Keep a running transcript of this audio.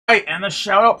Right, and the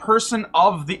shout out person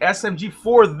of the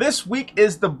SMG4 this week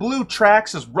is the Blue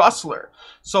Traxxas Rustler.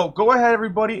 So go ahead,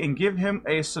 everybody, and give him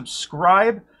a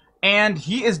subscribe. And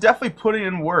he is definitely putting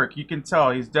in work. You can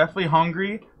tell he's definitely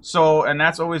hungry. So, and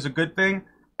that's always a good thing.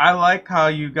 I like how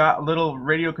you got little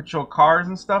radio control cars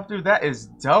and stuff, dude. That is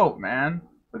dope, man.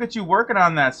 Look at you working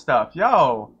on that stuff.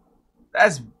 Yo,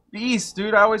 that's beast,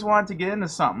 dude. I always wanted to get into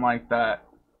something like that.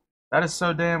 That is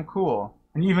so damn cool.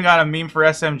 And you even got a meme for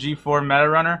SMG4 Meta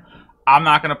Runner. I'm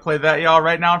not going to play that, y'all,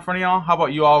 right now in front of y'all. How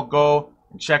about you all go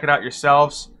and check it out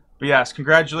yourselves? But yes,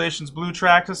 congratulations, Blue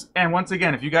Traxxas. And once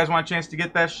again, if you guys want a chance to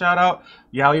get that shout out,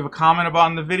 yeah, leave a comment about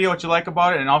in the video what you like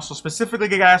about it. And also specifically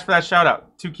get asked for that shout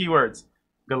out. 2 keywords.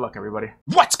 Good luck, everybody.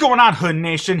 What's going on, Hood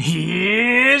Nation?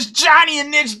 Here's Johnny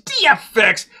and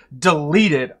NidgeDFX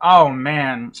deleted. Oh,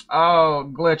 man. Oh,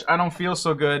 glitch. I don't feel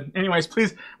so good. Anyways,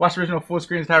 please watch the original full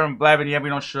screens. Have them blabbing. Yeah, we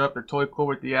don't show up. They're totally cool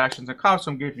with the actions and comments.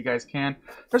 So good if you guys can.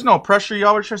 There's no pressure.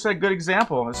 Y'all were just a good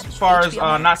example as far as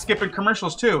not skipping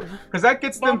commercials, too. Because that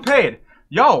gets them paid.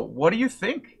 Yo, what do you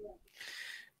think?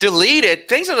 Deleted?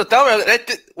 Thanks for the thumbnail.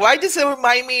 Why does it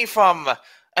remind me from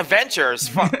Adventures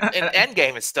from in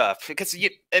Endgame and stuff? Because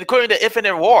according to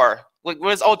Infinite War, like, it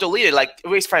was all deleted, like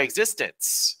erased from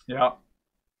existence. Yeah.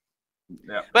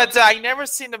 Yeah. But I never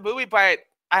seen the movie, but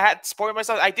I had spoiled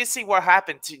myself. I did see what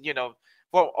happened to, you know,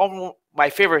 well, all my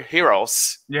favorite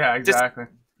heroes. Yeah, exactly.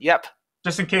 Yep.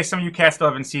 Just in case some of you cats still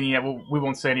haven't seen it yet, we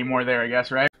won't say any more there, I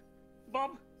guess, right?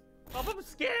 Bob, I'm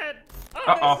scared.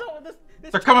 Uh-oh.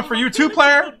 They're coming for you too,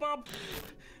 player. Bob.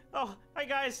 Oh, hi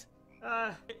guys.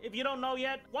 If you don't know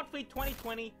yet, WhatFeed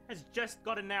 2020 has just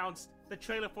got announced. The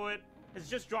trailer for it has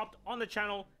just dropped on the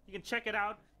channel. You can check it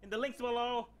out in the links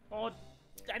below or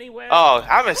anywhere. Oh,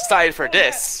 I'm excited for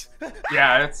this.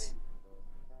 Yeah, it's...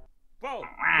 Bro,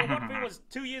 WhatFeed was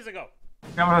 2 years ago.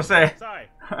 I'm gonna say. Sorry.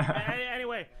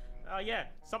 Anyway, yeah,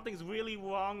 something's really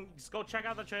wrong. Just go check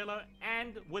out the trailer.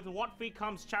 And with WhatFeed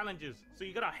comes challenges. So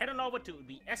you gotta head on over to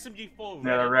the SMG4 Reddit.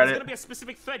 Yeah, Reddit. There's gonna be a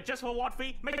specific thread just for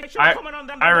WhatFeed. Make sure you comment on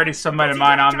them. I already submitted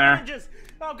mine on there.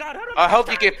 Oh God, I hope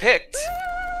you get picked.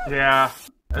 Yeah,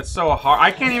 it's so hard.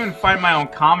 I can't even find my own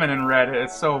comment in Reddit.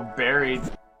 It's so buried.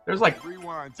 There's like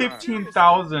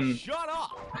 15,000. Shut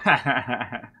up.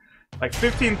 Like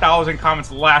 15,000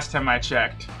 comments last time I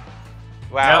checked.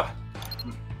 Wow.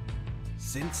 Yep.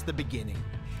 Since the beginning,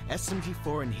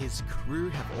 SMG4 and his crew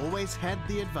have always had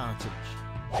the advantage.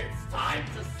 It's time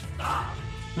to stop!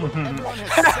 Everyone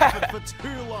has suffered for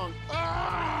too long.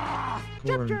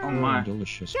 Oh my.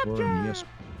 Delicious corn, yes.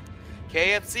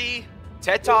 KFC,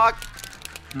 TED Talk.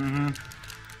 Mm-hmm.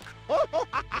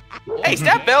 Hey, is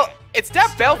that Bell? It's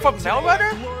that Bell from Mail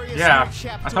Runner? Yeah,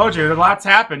 I told you, a lot's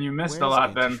happened. You missed a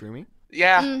lot then.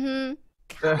 Yeah. Mm-hmm.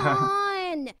 Come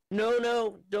on.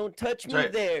 No, don't touch me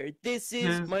there. This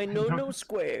is my no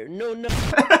square. No.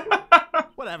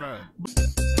 Whatever.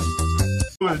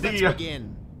 Let's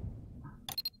begin.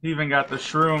 He even got the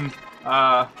shroom,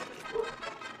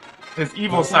 his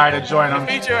evil side to join him.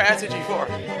 Feature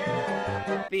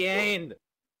SMG4. The end.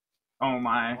 Oh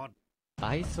my.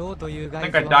 I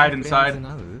think I died inside.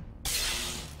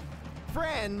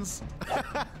 Friends?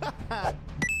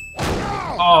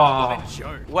 Oh.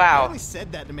 Wow. I only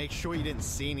said that to make sure you didn't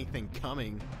see anything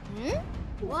coming.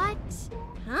 What?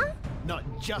 Huh? Not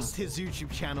just his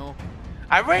YouTube channel.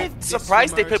 I'm really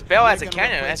surprised they put Bell as a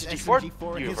canon in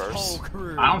SMG4 universe.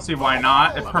 I don't see why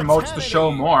not. It promotes the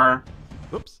show more.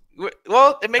 Oops.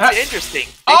 Well, it makes it interesting.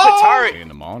 They put Tari in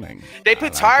the morning. They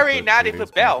put Tari, now they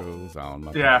put Bell.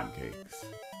 Yeah.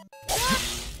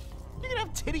 You can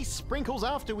have titty sprinkles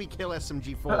after we kill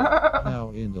SMG4.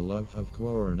 How in the love of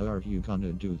corn are you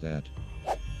gonna do that?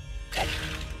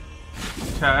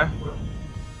 Okay.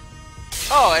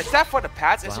 Oh, is that for the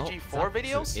past SMG4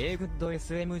 videos? We're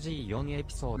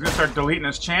gonna start deleting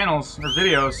his channels or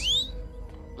videos.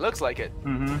 Looks like it.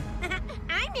 Mm-hmm.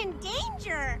 I'm in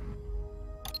danger.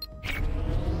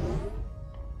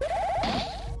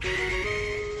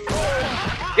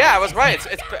 Yeah, I was right.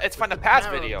 It's from the past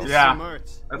videos. Yeah.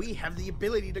 We have the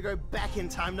ability to go back in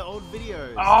time to old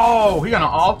videos. Oh, we're gonna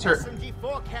alter.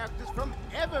 SMG4 characters from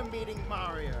ever meeting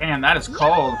Mario. Man, that is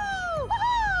cold.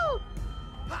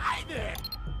 Hi there.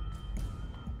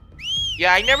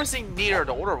 Yeah, I never seen neither of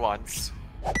the older ones.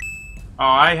 Oh,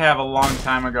 I have a long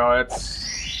time ago.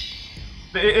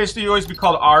 It used to always be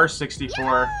called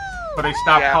R64, but they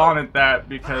stopped calling it that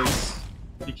because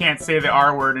you can't say the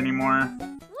R word anymore.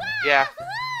 Yeah.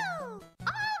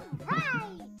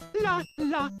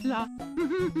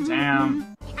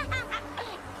 Damn.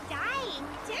 Dying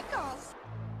tickles.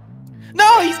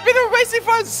 No, he's been erased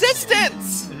from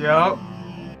existence. Yep.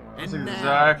 That's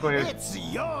exactly. It's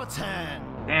your turn.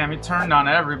 Damn, he turned on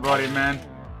everybody, man.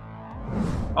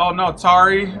 Oh no,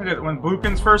 Tari. When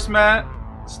Bookins first met,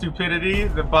 Stupidity,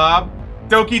 the Bob.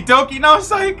 Doki Doki, no,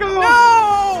 Psycho!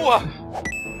 No!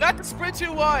 Not the Sprint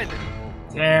 2-1!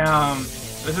 Damn.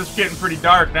 This is getting pretty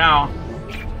dark now.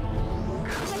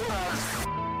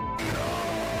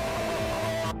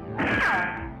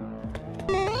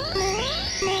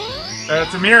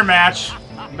 It's a mirror match.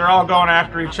 They're all going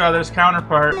after each other's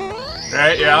counterpart.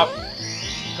 Right, yep.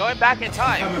 Going back in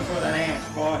time. Coming for that ass,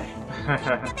 boy.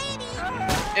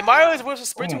 And Mario vs.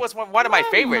 Sprint was one of my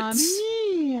favorites.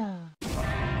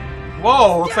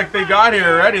 Whoa, looks like they got here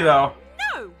already, though.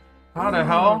 No! How the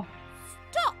hell?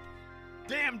 Stop!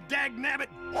 Damn dagnabbit!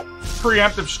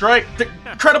 Preemptive strike.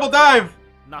 Incredible dive.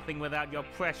 Nothing without your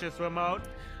precious remote.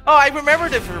 Oh, I remember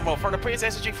the remote from the previous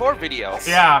SMG4 videos.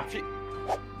 Yeah.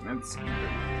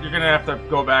 You're gonna have to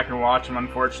go back and watch them,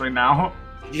 unfortunately, now.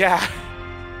 Yeah.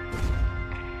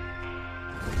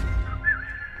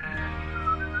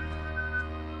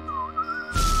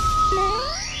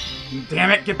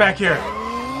 Damn it, get back here.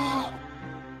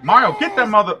 Mario, get that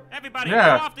mother... Everybody,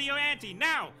 Yeah. go after your auntie,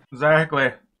 now!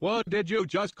 Exactly. What did you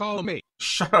just call me?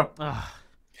 Shut up.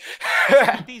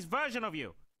 Auntie's version of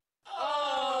you.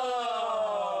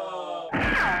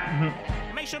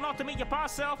 Make sure not to meet your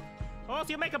past self, or else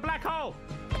you'll make a black hole.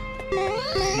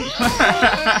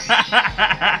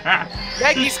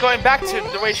 Maggie's going back to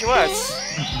the way she was.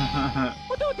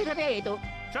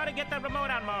 Try to get that remote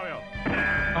out, Mario.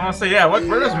 I want to say, yeah,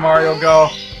 where does Mario go?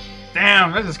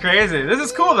 Damn, this is crazy. This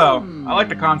is cool, though. I like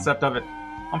the concept of it.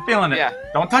 I'm feeling it. Yeah.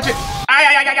 Don't touch it.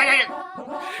 Ay.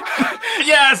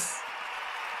 Yes!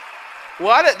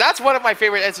 What? That's one of my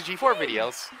favorite SMG4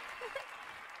 videos.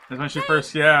 That's when she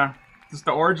first, yeah. Just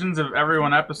the origins of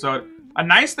everyone episode. A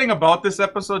nice thing about this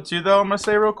episode, too, though, I'm going to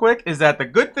say real quick, is that the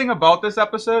good thing about this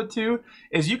episode, too,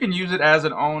 is you can use it as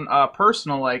an own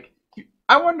personal, like,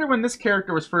 I wonder when this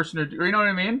character was first introduced, you know what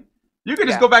I mean? You can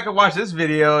just go back and watch this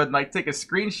video and, like, take a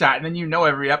screenshot, and then you know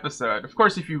every episode. Of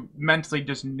course, if you mentally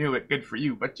just knew it, good for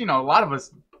you. But, you know, a lot of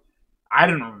us, I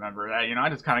didn't remember that, you know? I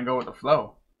just kind of go with the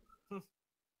flow.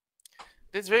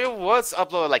 This video was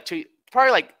uploaded, like,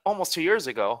 probably, like, almost 2 years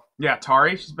ago. Yeah,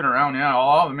 Tari, she's been around, yeah,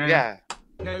 all of them, man. Yeah.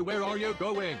 Hey, where are you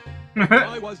going?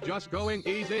 I was just going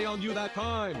easy on you that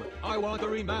time. I want a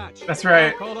rematch. That's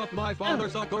right. I'll call up my father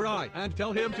Sakurai and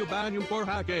tell him to ban you for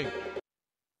hacking.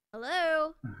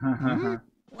 Hello?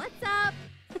 What's up?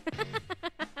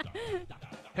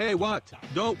 Hey, what?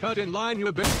 Don't cut in line,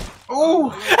 you bitch.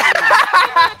 Ooh!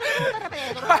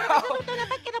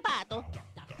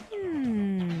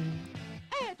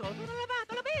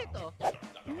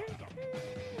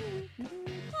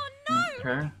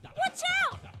 Okay. Watch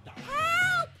out!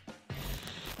 Help!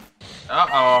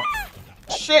 Uh-oh.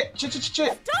 Shit!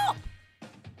 Stop!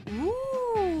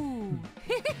 Ooh!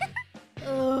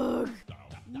 Ugh!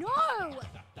 No!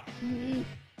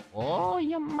 Oh,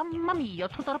 yeah, mamma mia.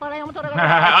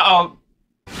 Uh-oh.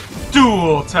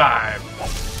 Duel time!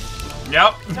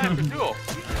 Yep. Time for duel.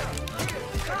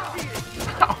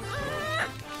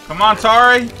 Come on,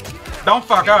 Tari! Don't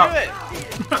fuck Do up! it.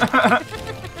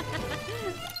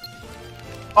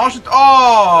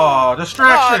 Oh,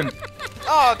 distraction!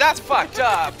 Oh, that's fucked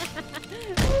up.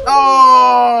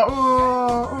 Oh!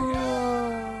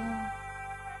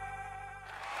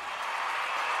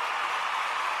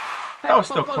 That was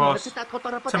still close.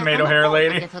 Tomato hair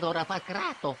lady. We got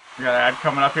an ad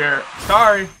coming up here.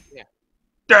 Sorry. Yeah.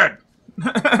 Dead.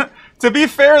 To be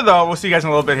fair, though, we'll see you guys in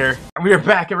a little bit here. We are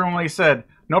back, everyone, like you said.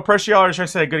 No pressure, y'all. Should I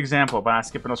say a good example by not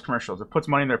skipping those commercials? It puts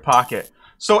money in their pocket.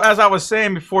 So, as I was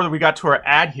saying before we got to our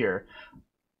ad here,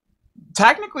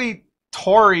 technically,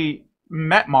 Tori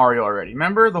met Mario already.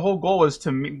 Remember, the whole goal is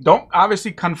to don't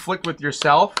obviously conflict with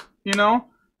yourself, you know,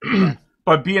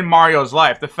 but be in Mario's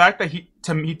life. The fact that he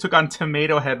took on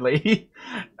Tomato Head Lady,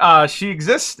 she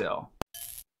exists still.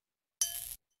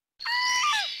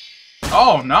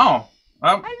 Oh no!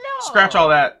 Well, scratch all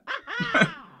that.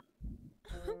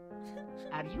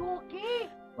 Are you okay?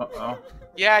 Uh-oh.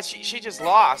 Yeah, she just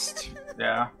lost.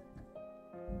 Yeah.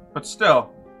 But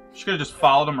still, she could have just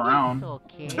followed him around.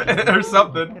 Okay. Or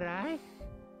something. Right?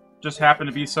 Just happened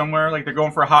to be somewhere, like they're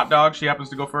going for a hot dog. She happens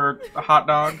to go for a hot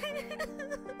dog.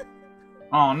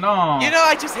 Oh no. You know,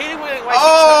 I just hate it when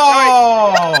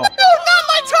Oh! No, not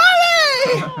my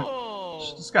Charlie!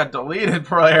 She just got deleted,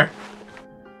 player.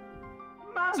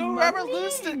 So whoever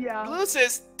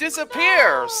loses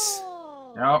disappears.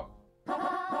 Yep.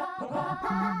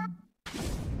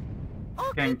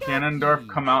 Can Ganondorf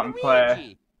come out and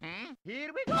play?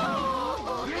 Here we go.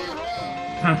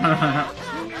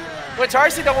 When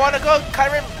Tarsi don't want to go,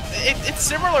 Kyron, it's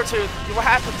similar to what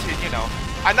happened to, you know,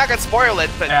 I'm not gonna spoil it,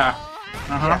 but Yeah.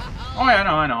 Oh yeah,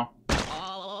 I know.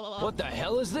 What the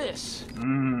hell is this?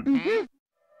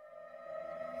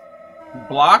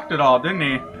 Blocked it all, didn't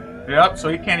he? Yep. So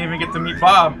he can't even get to meet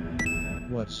Bob.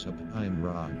 What's up? I'm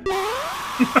wrong.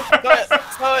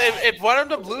 so if one of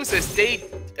them loses, they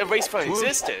erase from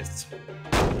existence.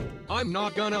 I'm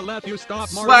not gonna let you stop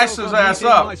Slash his ass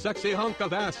up. My sexy hunk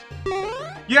of ass.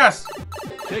 Yes.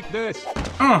 Take this.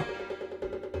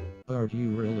 Are you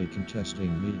really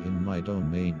contesting me in my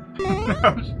domain?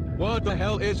 What the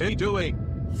hell is he doing?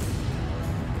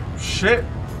 Shit.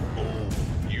 Oh,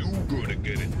 you gonna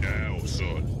get it now,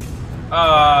 son.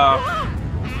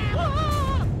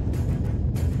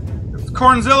 It's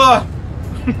Cornzilla.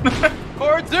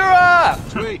 Cornzilla!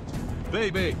 Sweet.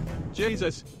 Baby.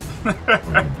 Jesus.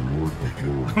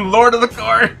 Lord of the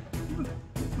Corn.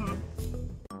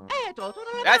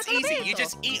 That's easy. You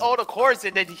just eat all the cores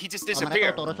and then he just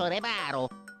disappears.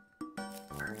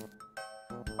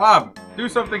 Bob, do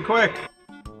something quick.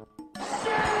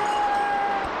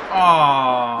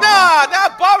 Aww. Nah,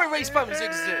 not Bob erased from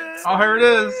existence. Oh, here it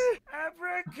is.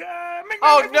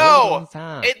 Oh no!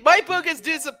 It my book is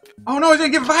disappear. Oh no, he's gonna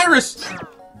get virus.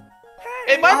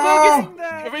 In my book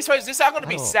is erased from existence. I'm gonna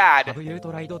be sad.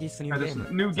 This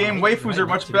new game waifus are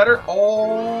much better.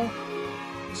 Oh,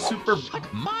 super.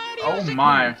 Oh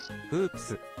my.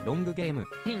 Oops, wrong game.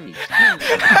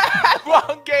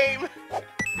 Wrong game.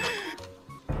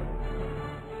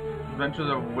 Adventures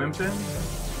of Wimpin?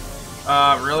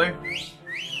 Really?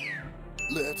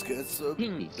 Let's get some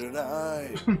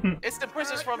tonight. It's the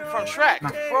princess from Shrek.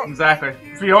 Exactly.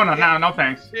 Fiona, no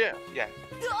thanks. Yeah.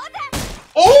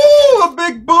 Oh, the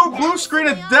big blue screen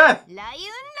of death.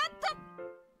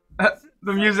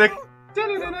 The music.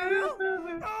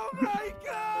 Oh my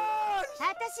gosh!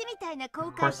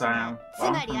 Of course I am.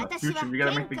 Well, I'm from the future. We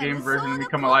gotta make the game version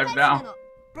become alive now.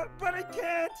 But I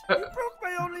can't. You broke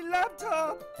my only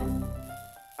laptop.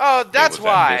 Oh, that's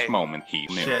why. At this moment, he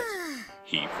knew. Shit.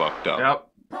 He fucked up. Yep.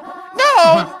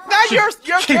 No, not your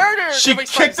character. She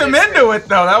kicked him into it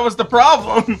though. That was the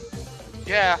problem.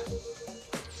 Yeah.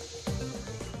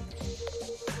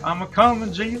 I'm a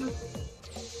coming, Jesus.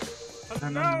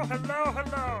 Hello.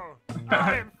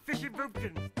 I am Fishy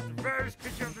Boopkin, the rarest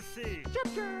creature of the sea.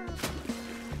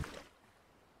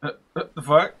 The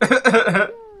fuck?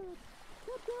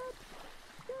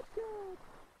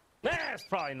 That's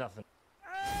probably nothing.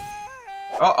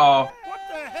 Uh-oh. What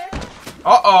the heck?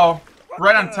 Uh-oh.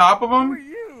 Right on top of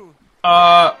him?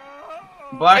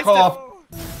 Black hole.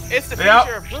 It's the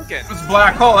future of Boopkin. It's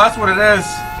black hole, that's what it is.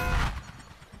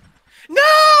 No!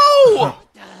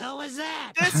 What the hell was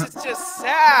that? This is just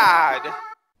sad.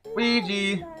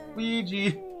 Ouija.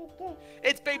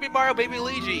 It's Baby Mario, Baby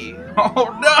Luigi. Oh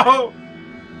no!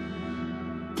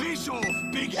 Piss off,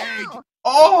 big head!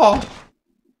 Oh!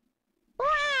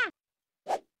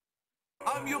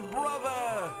 I'm your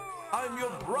brother! I'm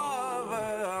your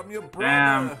brother!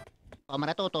 Damn.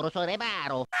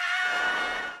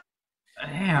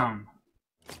 Damn.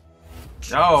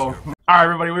 Yo. Alright,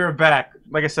 everybody, we were back.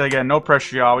 Like I said again, no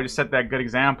pressure, y'all. We just set that good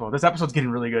example. This episode's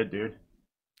getting really good, dude.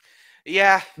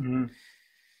 Yeah.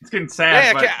 It's getting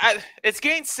sad, but... it's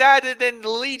getting sad, and then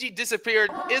Luigi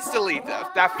disappeared instantly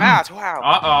that fast. Wow.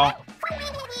 Uh-oh.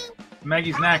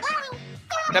 Maggie's next.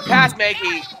 The past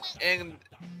Maggie and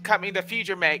coming the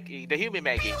future Maggie, the human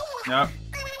Maggie. Yep.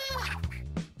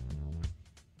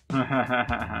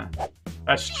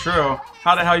 That's true.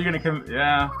 How the hell are you gonna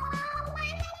yeah.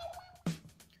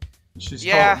 She's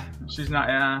she's not,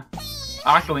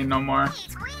 Octoling no more.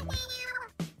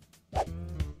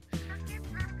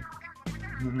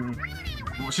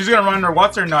 She's gonna run her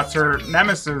what's-her-nuts, her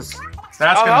nemesis.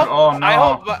 That's oh no.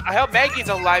 I hope Maggie's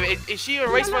alive. If she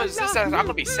erased from the system, I'm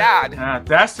gonna be sad. Yeah,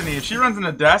 Destiny. If she runs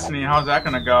into Destiny, how's that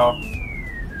gonna go?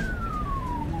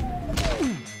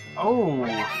 Oh.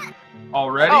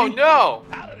 Already? Oh no!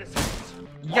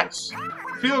 Yes!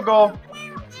 Field goal!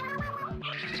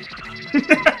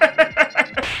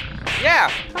 Yeah!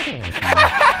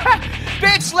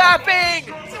 Bitch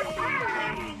slapping!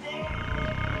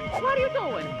 What are you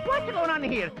doing? What's going on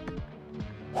here?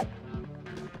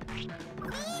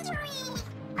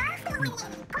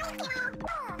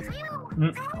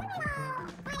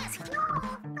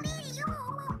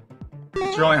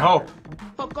 It's your only hope.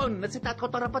 What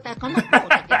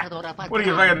do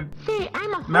you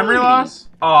think? Memory loss?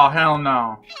 Oh, hell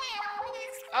no.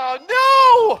 Oh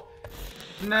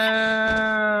no!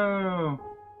 No!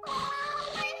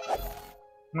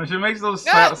 When she makes those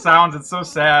sounds, it's so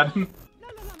sad.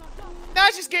 Now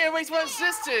she's getting erased from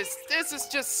sisters. This is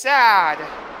just sad.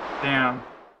 Damn.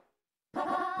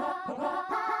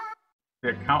 The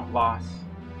account loss.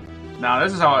 Now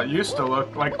this is how it used to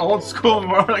look, like old school,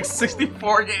 more like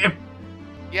 64 game.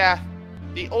 Yeah,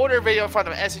 the older video from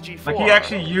the SMG4. Like he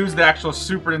actually used the actual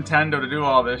Super Nintendo to do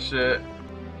all this shit.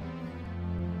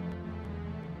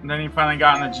 And then he finally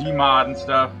got in the Gmod and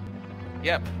stuff.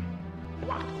 Yep.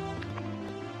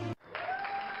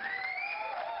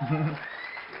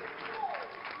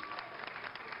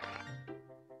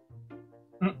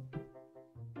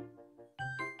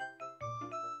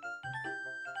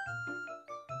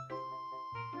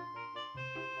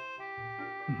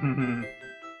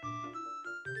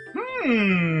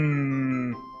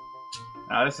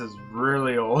 Now this is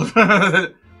really old.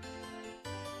 Yep,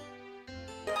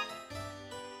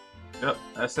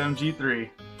 SMG3.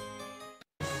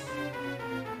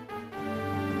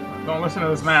 Don't listen to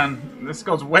this man. This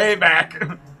goes way back.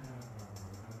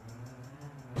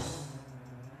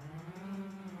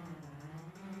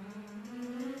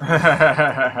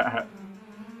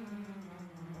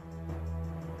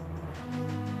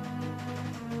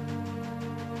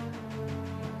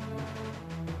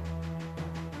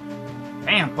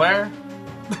 Damn, player.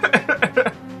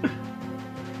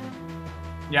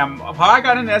 Yeah, how I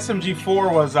got into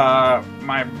SMG4 was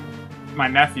my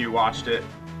nephew watched it.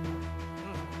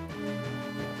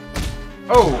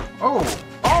 Oh!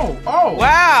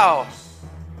 Wow!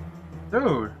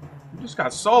 Dude, you just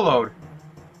got soloed.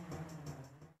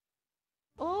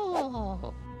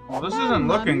 Oh. Well, this isn't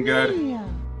looking good.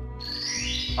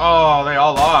 Oh, they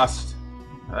all lost.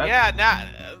 Yeah, now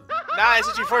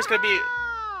SMG4 is gonna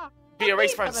be a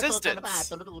race for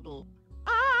existence.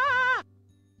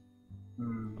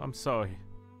 I'm sorry.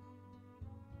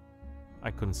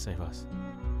 I couldn't save us.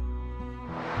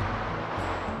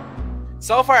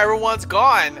 So far, everyone's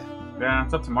gone. Yeah,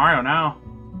 it's up to Mario now.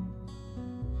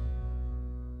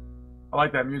 I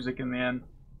like that music in the end.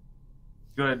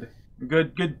 Good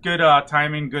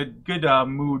timing. Good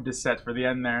mood to set for the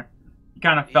end there. You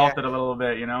kind of felt it a little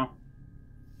bit, you know.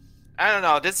 I don't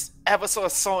know. This episode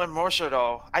is so emotional,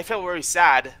 though. I feel very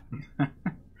sad.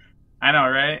 I know,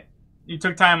 right? You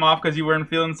took time off because you weren't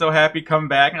feeling so happy. Come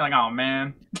back and you're like, oh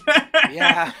man.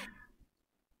 Yeah.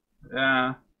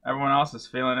 Yeah. Everyone else is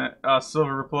feeling it.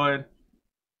 Silver Reploid.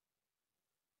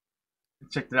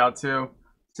 Checked it out too.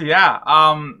 So yeah,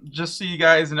 just so you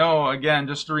guys know, again,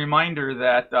 just a reminder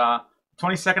that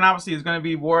 22nd obviously is going to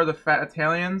be War of the Fat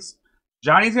Italians.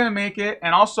 Johnny's going to make it,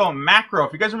 and also Macro.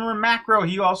 If you guys remember Macro,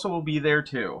 he also will be there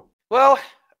too. Well,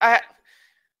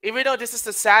 even though this is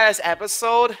the saddest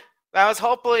episode, that was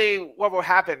hopefully what will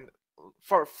happen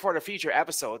for the future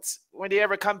episodes when they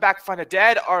ever come back from the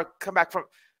dead or come back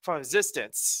from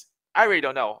existence. I really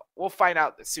don't know. We'll find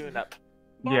out soon enough.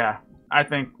 Yeah, I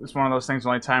think it's one of those things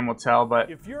only time will tell. But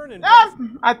if you're an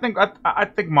I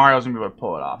think Mario's gonna be able to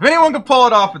pull it off. If anyone can pull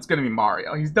it off, it's gonna be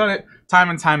Mario. He's done it time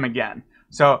and time again.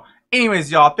 So, anyways,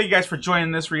 y'all, thank you guys for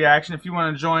joining this reaction. If you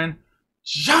want to join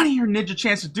Johnny or Nidge a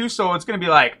chance to do so, it's gonna be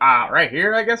like right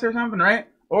here, I guess, or something, right?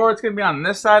 Or it's gonna be on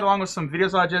this side along with some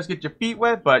videos I'll just get your feet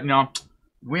wet. But you know,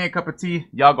 we ain't a cup of tea.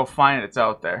 Y'all go find it. It's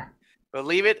out there.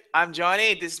 Believe it. I'm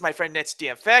Johnny. This is my friend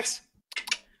NidgeDFX.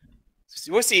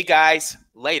 We'll see you guys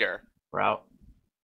later. We're out.